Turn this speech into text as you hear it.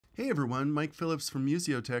Hey everyone, Mike Phillips from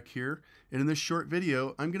Museotech here, and in this short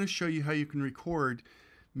video I'm going to show you how you can record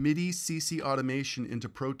MIDI CC automation into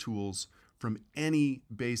Pro Tools from any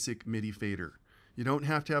basic MIDI fader. You don't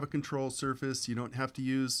have to have a control surface, you don't have to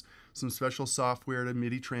use some special software to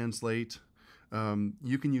MIDI translate.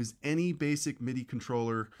 You can use any basic MIDI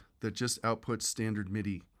controller that just outputs standard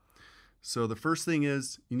MIDI. So the first thing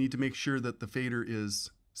is you need to make sure that the fader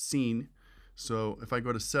is seen. So if I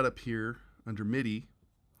go to Setup here under MIDI,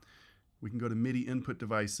 we can go to MIDI input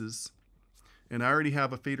devices, and I already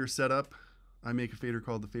have a fader set up. I make a fader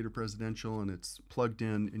called the Fader Presidential, and it's plugged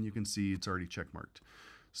in, and you can see it's already checkmarked.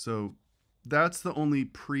 So that's the only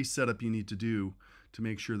pre-setup you need to do to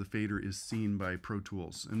make sure the fader is seen by Pro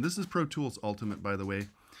Tools. And this is Pro Tools Ultimate, by the way,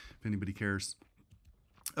 if anybody cares.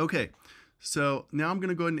 Okay, so now I'm going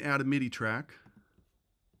to go ahead and add a MIDI track.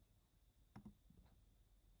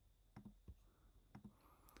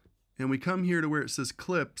 And we come here to where it says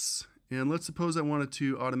clips, and let's suppose I wanted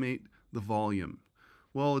to automate the volume.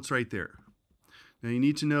 Well, it's right there. Now you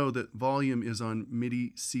need to know that volume is on MIDI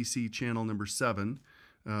CC channel number 7.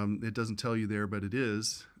 It doesn't tell you there, but it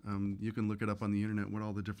is. You can look it up on the internet what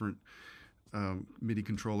all the different MIDI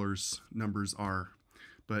controllers numbers are.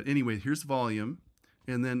 But anyway, here's volume.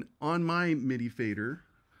 And then on my MIDI fader,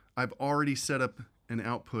 I've already set up an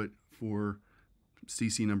output for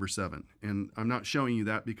CC number 7. And I'm not showing you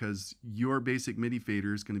that because your basic MIDI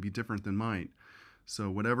fader is going to be different than mine.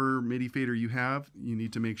 So whatever MIDI fader you have, you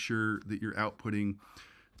need to make sure that you're outputting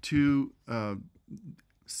to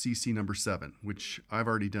CC number 7, which I've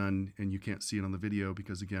already done, and you can't see it on the video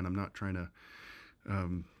because, again, I'm not trying to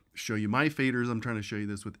show you my faders. I'm trying to show you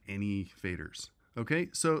this with any faders. Okay,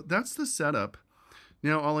 so that's the setup.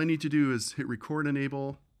 Now all I need to do is hit record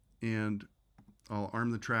enable, and I'll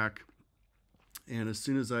arm the track. And as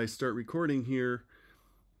soon as I start recording here,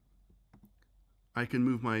 I can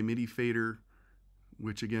move my MIDI fader,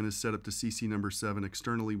 which again is set up to CC number 7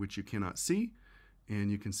 externally, which you cannot see.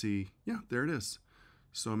 And you can see, yeah, there it is.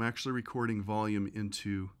 So I'm actually recording volume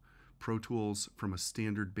into Pro Tools from a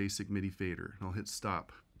standard basic MIDI fader. And I'll hit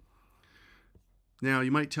stop. Now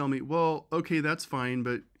you might tell me, well, okay, that's fine,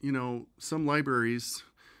 but you know, some libraries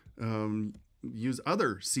use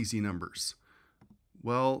other CC numbers.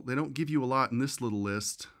 Well, they don't give you a lot in this little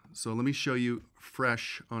list, so let me show you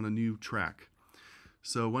fresh on a new track.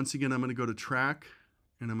 So once again, I'm going to go to track,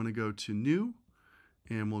 and I'm going to go to new,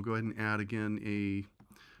 and we'll go ahead and add again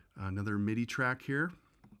another MIDI track here.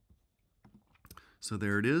 So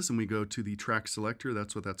there it is, and we go to the track selector.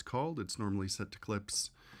 That's what that's called. It's normally set to clips.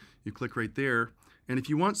 You click right there, and if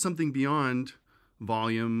you want something beyond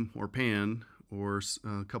volume or pan or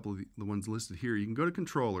a couple of the ones listed here, you can go to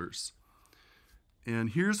controllers.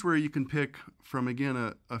 And here's where you can pick from, again,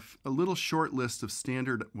 a little short list of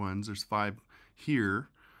standard ones. There's 5 here.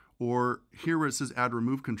 Or here where it says add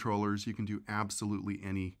remove controllers, you can do absolutely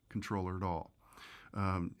any controller at all,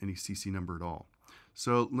 any CC number at all.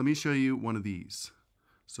 So let me show you one of these.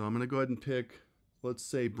 So I'm going to go ahead and pick, let's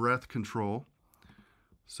say, breath control.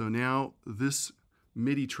 So now this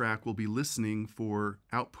MIDI track will be listening for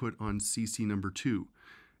output on CC number 2.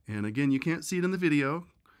 And again, you can't see it in the video,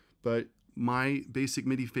 but my basic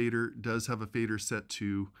MIDI fader does have a fader set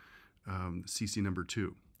to CC number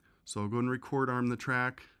 2. So I'll go and record arm the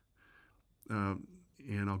track,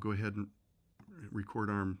 and I'll go ahead and record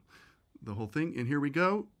arm the whole thing. And here we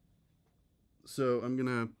go. So I'm going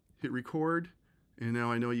to hit record, and now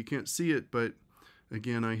I know you can't see it, but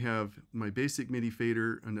again, I have my basic MIDI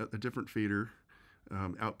fader, a different fader,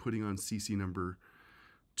 outputting on CC number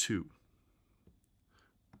 2.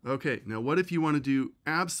 Okay, now what if you want to do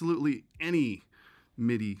absolutely any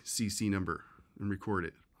MIDI CC number and record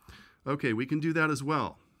it? Okay, we can do that as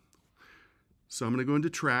well. So I'm going to go into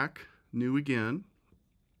track, new again.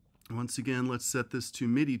 Once again, let's set this to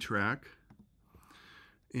MIDI track.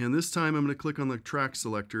 And this time I'm going to click on the track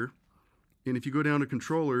selector. And if you go down to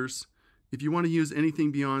controllers, if you want to use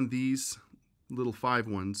anything beyond these little 5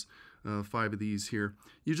 ones, 5 of these here,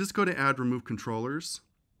 you just go to add remove controllers.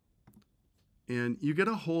 And you get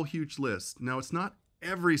a whole huge list. Now, it's not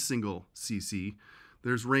every single CC.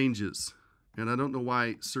 There's ranges. And I don't know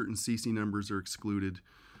why certain CC numbers are excluded,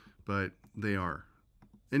 but they are.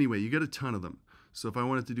 Anyway, you get a ton of them. So if I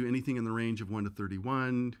wanted to do anything in the range of 1 to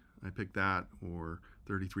 31, I pick that, or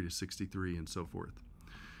 33 to 63, and so forth.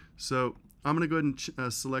 So I'm going to go ahead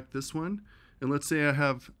and select this one. And let's say I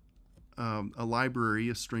have a library,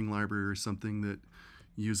 a string library or something that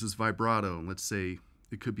uses vibrato. And let's say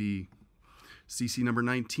it could be CC number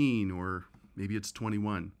 19, or maybe it's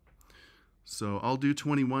 21. So I'll do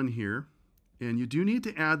 21 here, and you do need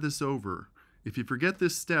to add this over If you forget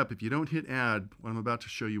this step, if you don't hit add, what I'm about to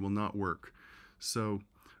show you will not work. So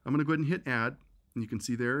I'm going to go ahead and hit add, and you can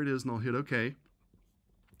see there it is, and I'll hit OK.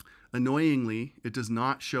 Annoyingly, it does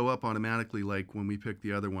not show up automatically like when we pick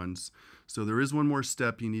the other ones. So there is one more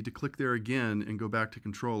step. You need to click there again and go back to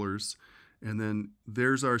controllers. And then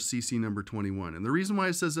there's our CC number 21. And the reason why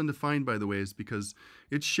it says undefined, by the way, is because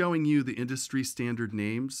it's showing you the industry standard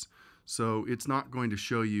names. So it's not going to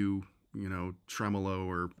show you, you know, tremolo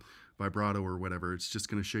or vibrato or whatever. It's just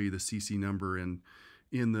going to show you the CC number. And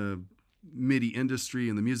in the MIDI industry,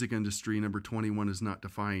 in the music industry, number 21 is not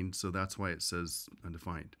defined. So that's why it says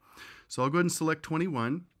undefined. So I'll go ahead and select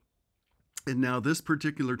 21. And now this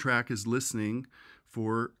particular track is listening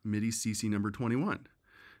for MIDI CC number 21.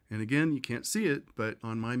 And again, you can't see it, but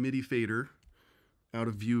on my MIDI fader, out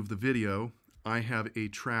of view of the video, I have a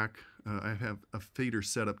track, I have a fader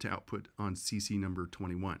set up to output on CC number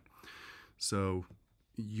 21. So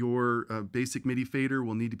your basic MIDI fader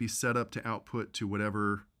will need to be set up to output to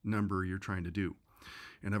whatever number you're trying to do.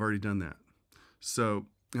 And I've already done that. So,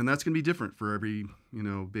 and that's going to be different for every, you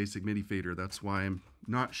know, basic MIDI fader. That's why I'm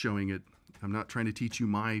not showing it. I'm not trying to teach you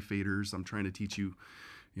my faders. I'm trying to teach you,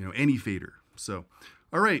 you know, any fader. So,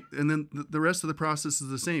 all right. And then the rest of the process is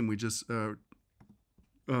the same. We just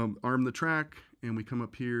arm the track, and we come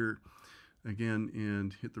up here again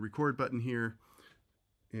and hit the record button here.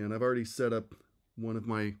 And I've already set up one of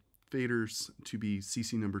my faders to be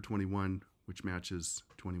CC number 21, which matches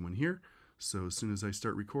 21 here. So as soon as I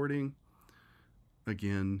start recording,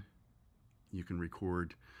 again, you can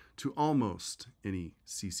record to almost any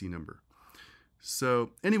CC number.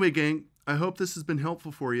 So anyway, gang, I hope this has been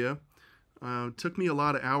helpful for you. It took me a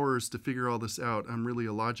lot of hours to figure all this out. I'm really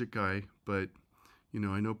a Logic guy, but you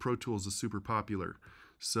know, I know ProTools is super popular.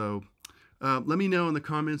 So let me know in the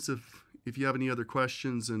comments if you have any other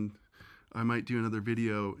questions, and I might do another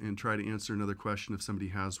video and try to answer another question if somebody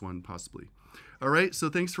has one, possibly. All right, so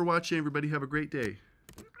thanks for watching, everybody. Have a great day.